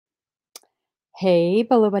Hey,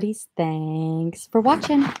 Bolo buddies. Thanks for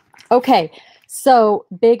watching. Okay, so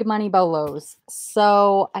big money bolos.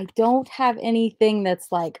 So I don't have anything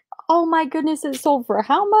that's like, oh my goodness, it sold for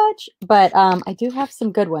how much? But I do have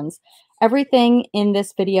some good ones. Everything in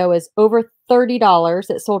this video is over $30.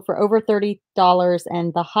 It sold for over $30,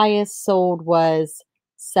 and the highest sold was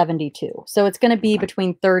 72. So it's going to be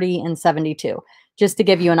between 30 and 72, just to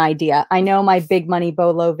give you an idea. I know my big money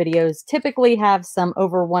bolo videos typically have some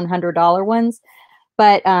over $100 ones,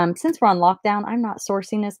 but since we're on lockdown, I'm not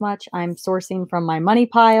sourcing as much. I'm sourcing from my money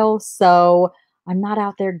pile, so I'm not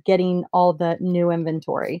out there getting all the new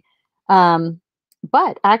inventory.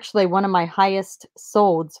 But actually, one of my highest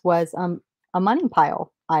solds was a money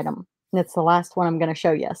pile item. And it's the last one I'm going to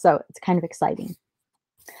show you, so it's kind of exciting.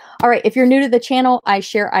 All right, if you're new to the channel, I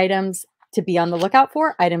share items to be on the lookout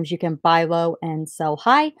for, items you can buy low and sell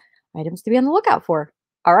high, items to be on the lookout for.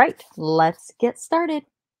 All right, let's get started.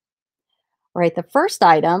 All right, the first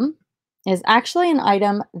item is actually an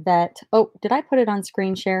item that, oh, did I put it on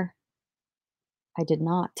screen share? I did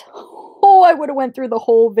not. Oh, I would have went through the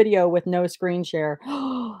whole video with no screen share.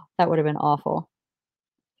 That would have been awful.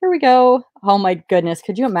 Here we go. Oh my goodness.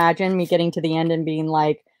 Could you imagine me getting to the end and being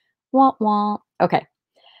like, wah, wah. Okay.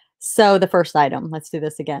 So the first item, let's do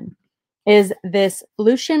this again, is this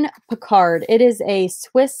Lucien Piccard. It is a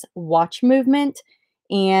Swiss watch movement,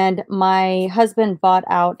 and my husband bought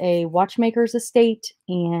out a watchmaker's estate,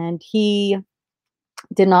 and he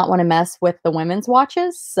did not want to mess with the women's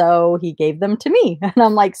watches, so he gave them to me, and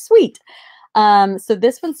I'm like, sweet. So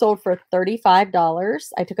this one sold for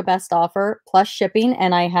 $35. I took a best offer plus shipping,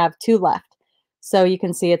 and I have two left. So you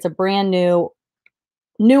can see it's a brand new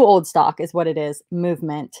old stock is what it is,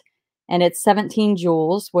 movement. And it's 17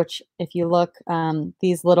 jewels, which if you look,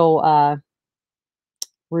 these little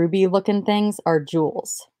ruby looking things are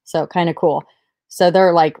jewels. So kind of cool. So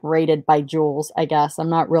they're like rated by jewels, I guess. I'm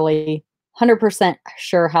not really 100%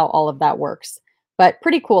 sure how all of that works, but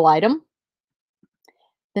pretty cool item.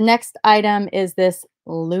 The next item is this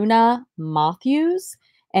Luna Matthews,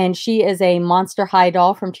 and she is a Monster High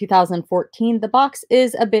doll from 2014. The box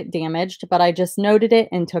is a bit damaged, but I just noted it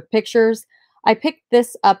and took pictures. I picked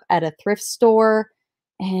this up at a thrift store,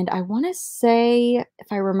 and I want to say,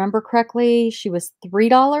 if I remember correctly, she was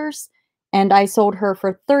 $3, and I sold her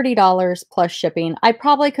for $30 plus shipping. I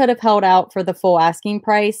probably could have held out for the full asking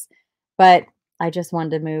price, but I just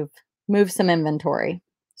wanted to move some inventory.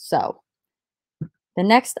 So the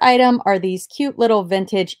next item are these cute little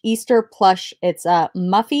vintage Easter plush. It's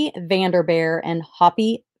Muffy Vanderbear and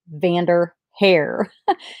Hoppy Vander Hair,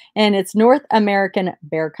 and it's North American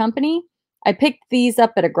Bear Company. I picked these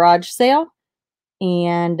up at a garage sale,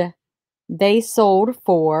 and they sold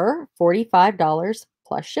for $45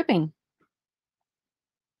 plus shipping.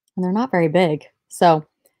 And they're not very big. So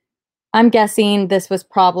I'm guessing this was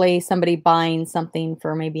probably somebody buying something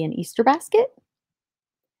for maybe an Easter basket.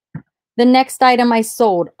 The next item I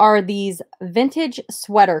sold are these vintage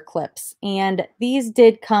sweater clips, and these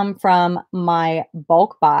did come from my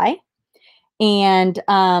bulk buy. And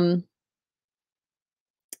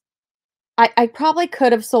I probably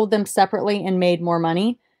could have sold them separately and made more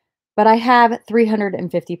money, but I have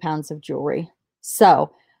 350 pounds of jewelry.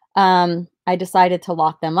 So I decided to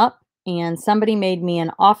lock them up, and somebody made me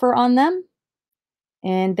an offer on them.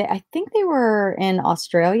 And I think they were in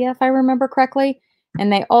Australia, if I remember correctly.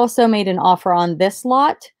 And they also made an offer on this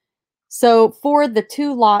lot. So for the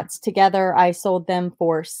two lots together, I sold them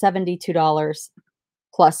for $72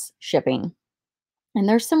 plus shipping. And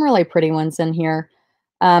there's some really pretty ones in here.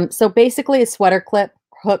 So basically a sweater clip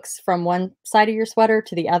hooks from one side of your sweater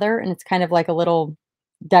to the other, and it's kind of like a little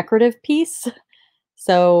decorative piece.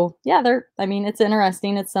 So yeah, I mean, it's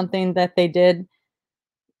interesting. It's something that they did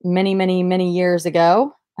many, many, many years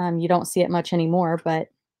ago. You don't see it much anymore, but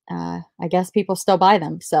I guess people still buy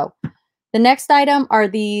them. So the next item are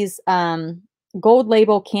these gold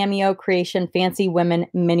label cameo creation fancy women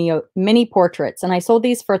mini portraits, and I sold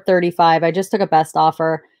these for $35. I just took a best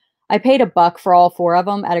offer. I paid $1 for all four of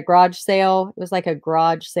them at a garage sale. It was like a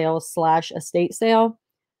garage sale / estate sale,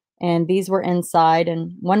 and these were inside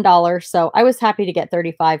and $1. So I was happy to get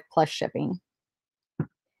 $35 plus shipping.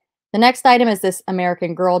 The next item is this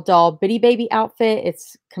American Girl doll Bitty Baby outfit.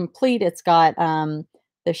 It's complete. It's got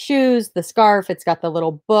the shoes, the scarf, it's got the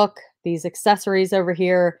little book, these accessories over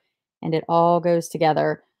here, and it all goes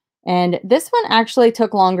together. And this one actually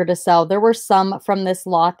took longer to sell. There were some from this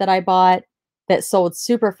lot that I bought that sold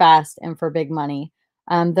super fast and for big money.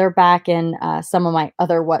 They're back in some of my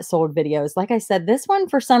other what sold videos. Like I said, this one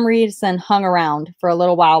for some reason hung around for a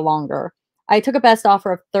little while longer. I took a best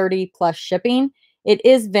offer of $30 plus shipping. It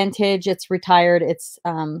is vintage. It's retired. It's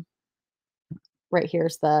right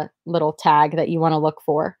here's the little tag that you want to look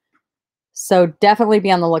for. So definitely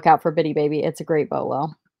be on the lookout for Bitty Baby. It's a great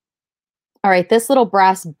bolo. All right, this little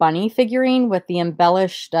brass bunny figurine with the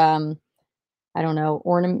embellished, I don't know,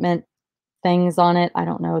 ornament things on it. I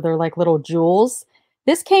don't know. They're like little jewels.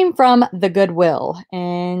 This came from the Goodwill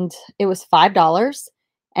and it was $5.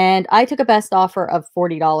 And I took a best offer of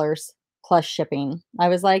 $40 plus shipping. I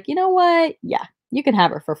was like, you know what? Yeah, you can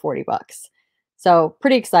have her for 40 bucks. So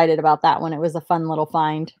pretty excited about that one. It was a fun little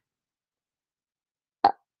find.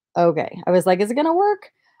 Okay. I was like, is it going to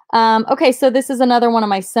work? Okay, so this is another one of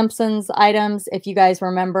my Simpsons items. If you guys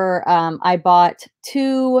remember, I bought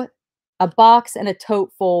a box and a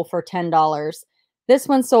tote full for $10. This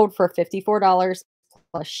one sold for $54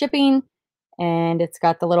 plus shipping. And it's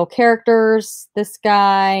got the little characters, this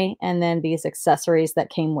guy, and then these accessories that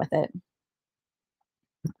came with it.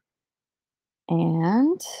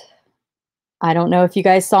 And I don't know if you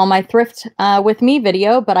guys saw my thrift with me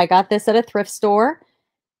video, but I got this at a thrift store.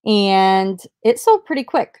 And it sold pretty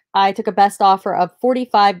quick. I took a best offer of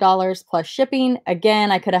 $45 plus shipping.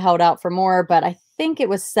 Again, I could have held out for more, but I think it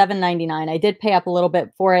was $7.99. I did pay up a little bit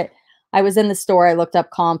for it. I was in the store. I looked up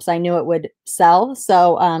comps. I knew it would sell.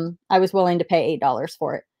 So I was willing to pay $8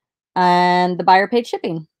 for it. And the buyer paid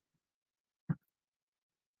shipping.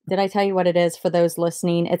 Did I tell you what it is for those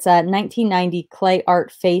listening? It's a 1990 clay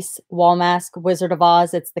art face wall mask, Wizard of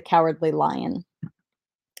Oz. It's the Cowardly Lion.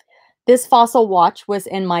 This fossil watch was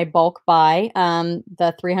in my bulk buy,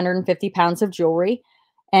 the 350 pounds of jewelry,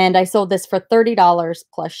 and I sold this for $30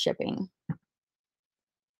 plus shipping.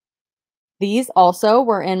 These also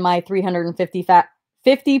were in my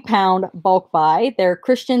 50-pound bulk buy. They're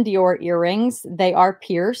Christian Dior earrings. They are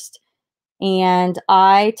pierced, and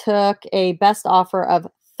I took a best offer of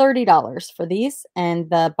 $30 for these, and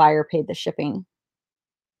the buyer paid the shipping.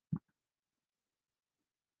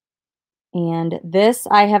 And this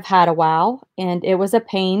I have had a while, and it was a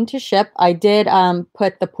pain to ship. I did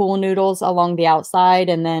put the pool noodles along the outside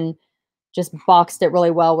and then just boxed it really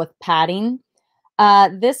well with padding.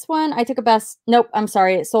 This one I took a nope, I'm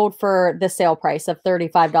sorry. It sold for the sale price of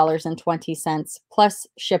 $35.20 plus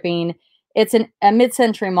shipping. It's a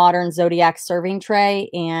mid-century modern Zodiac serving tray,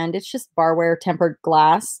 and it's just barware tempered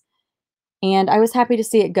glass. And I was happy to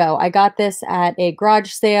see it go. I got this at a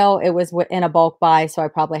garage sale. It was in a bulk buy, so I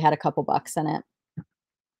probably had a couple bucks in it.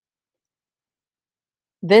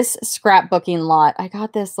 This scrapbooking lot, I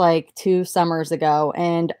got this like 2 summers ago,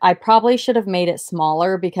 and I probably should have made it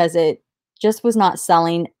smaller because it just was not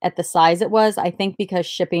selling at the size it was. I think because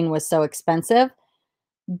shipping was so expensive.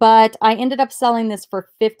 But I ended up selling this for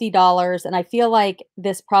 $50, and I feel like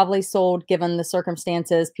this probably sold given the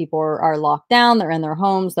circumstances. People are locked down, they're in their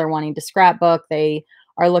homes, they're wanting to scrapbook, they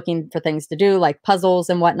are looking for things to do like puzzles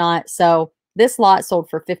and whatnot. So this lot sold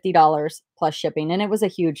for $50 plus shipping, and it was a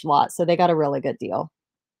huge lot, so they got a really good deal.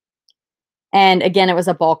 And again, it was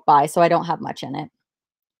a bulk buy, so I don't have much in it.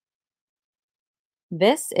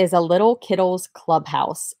 This is a Little Kittles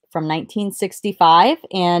Clubhouse from 1965,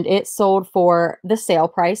 and it sold for the sale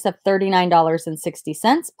price of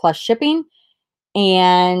 $39.60 plus shipping.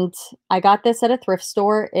 And I got this at a thrift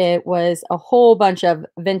store. It was a whole bunch of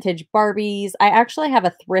vintage Barbies. I actually have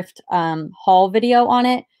a thrift haul video on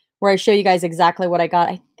it where I show you guys exactly what I got.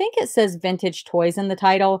 I think it says vintage toys in the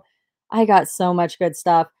title. I got so much good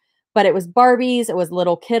stuff, but it was Barbies, it was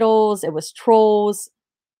Little Kittles, it was Trolls.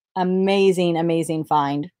 Amazing, amazing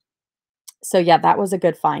find. So yeah, that was a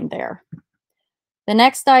good find there. The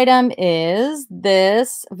next item is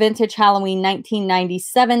this vintage Halloween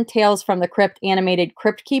 1997 Tales from the Crypt animated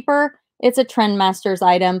Crypt Keeper. It's a Trendmasters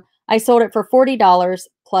item. I sold it for $40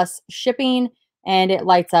 plus shipping, and it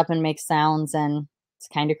lights up and makes sounds, and it's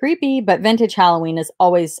kind of creepy, but vintage Halloween is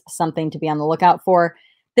always something to be on the lookout for.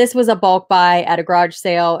 This was a bulk buy at a garage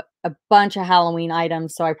sale, a bunch of Halloween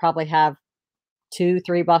items, so I probably have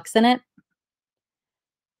 $2-3 bucks in it.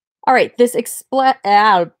 All right, this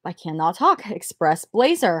I cannot talk. Express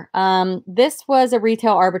blazer. This was a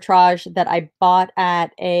retail arbitrage that I bought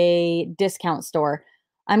at a discount store.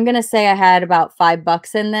 I'm gonna say I had about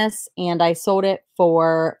 $5 in this, and I sold it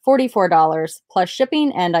for $44 plus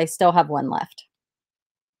shipping, and I still have one left.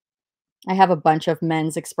 I have a bunch of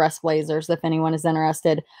men's express blazers if anyone is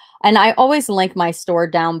interested. And I always link my store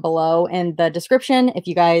down below in the description. If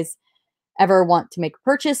you guys ever want to make a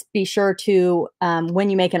purchase, be sure to, when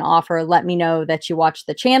you make an offer, let me know that you watch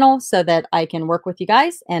the channel so that I can work with you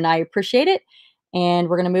guys, and I appreciate it. And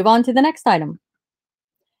we're going to move on to the next item.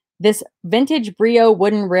 This vintage Brio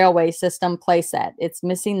wooden railway system playset. It's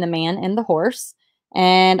missing the man and the horse.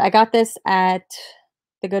 And I got this at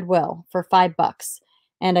the Goodwill for $5.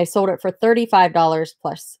 And I sold it for $35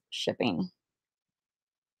 plus shipping.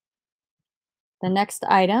 The next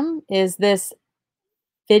item is this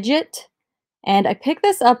fidget. And I picked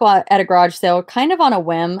this up at a garage sale kind of on a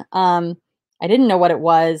whim. I didn't know what it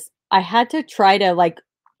was. I had to try to like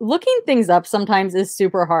looking things up sometimes is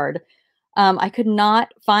super hard. I could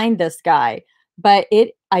not find this guy, but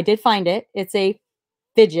I did find it. It's a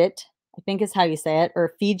fidget, I think is how you say it,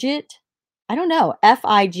 or fidget. I don't know,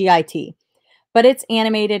 Figit. But it's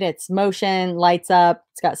animated, it's motion, lights up,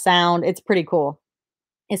 it's got sound. It's pretty cool.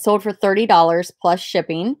 It sold for $30 plus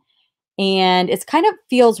shipping, and it's kind of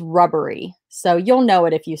feels rubbery. So you'll know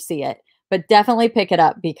it if you see it, but definitely pick it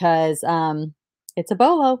up because it's a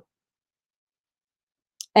Bolo.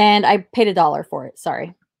 And I paid $1 for it.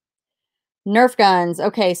 Sorry. Nerf guns.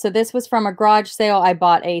 Okay, so this was from a garage sale. I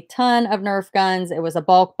bought a ton of Nerf guns. It was a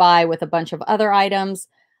bulk buy with a bunch of other items.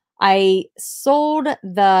 I sold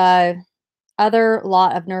the other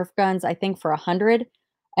lot of Nerf guns, I think for 100,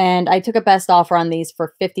 and I took a best offer on these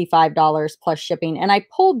for $55 plus shipping. And I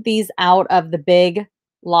pulled these out of the big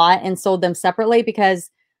lot and sold them separately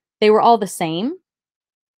because they were all the same.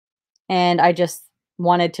 And I just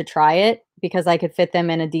wanted to try it because I could fit them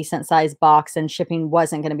in a decent sized box and shipping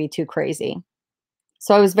wasn't going to be too crazy.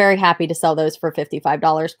 So I was very happy to sell those for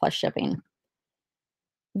 $55 plus shipping.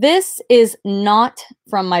 This is not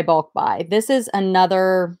from my bulk buy. This is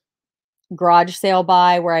another garage sale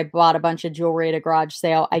buy where I bought a bunch of jewelry at a garage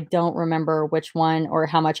sale. I don't remember which one or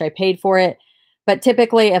how much I paid for it. But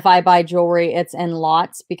typically if I buy jewelry, it's in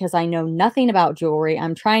lots because I know nothing about jewelry.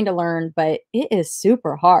 I'm trying to learn, but it is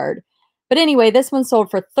super hard. But anyway, this one sold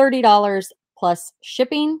for $30 plus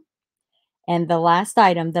shipping. And the last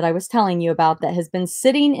item that I was telling you about that has been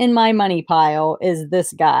sitting in my money pile is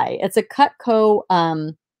this guy. It's a Cutco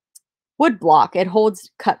wood block. It holds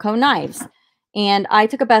Cutco knives. And I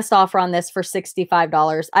took a best offer on this for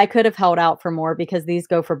 $65. I could have held out for more because these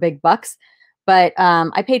go for big bucks. But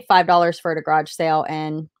I paid $5 for it at a garage sale.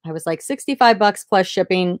 And I was like, 65 bucks plus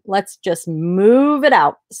shipping. Let's just move it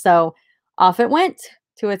out. So off it went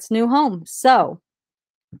to its new home. So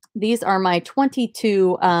these are my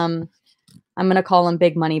 22, I'm going to call them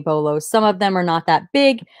big money bolos. Some of them are not that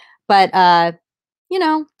big, but you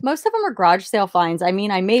know, most of them are garage sale finds. I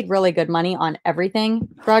mean, I made really good money on everything,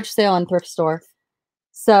 garage sale and thrift store.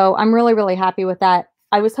 So I'm really, really happy with that.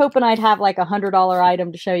 I was hoping I'd have like $100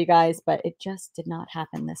 item to show you guys, but it just did not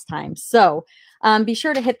happen this time. So be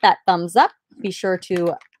sure to hit that thumbs up. Be sure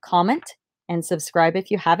to comment and subscribe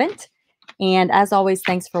if you haven't. And as always,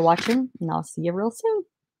 thanks for watching, and I'll see you real soon.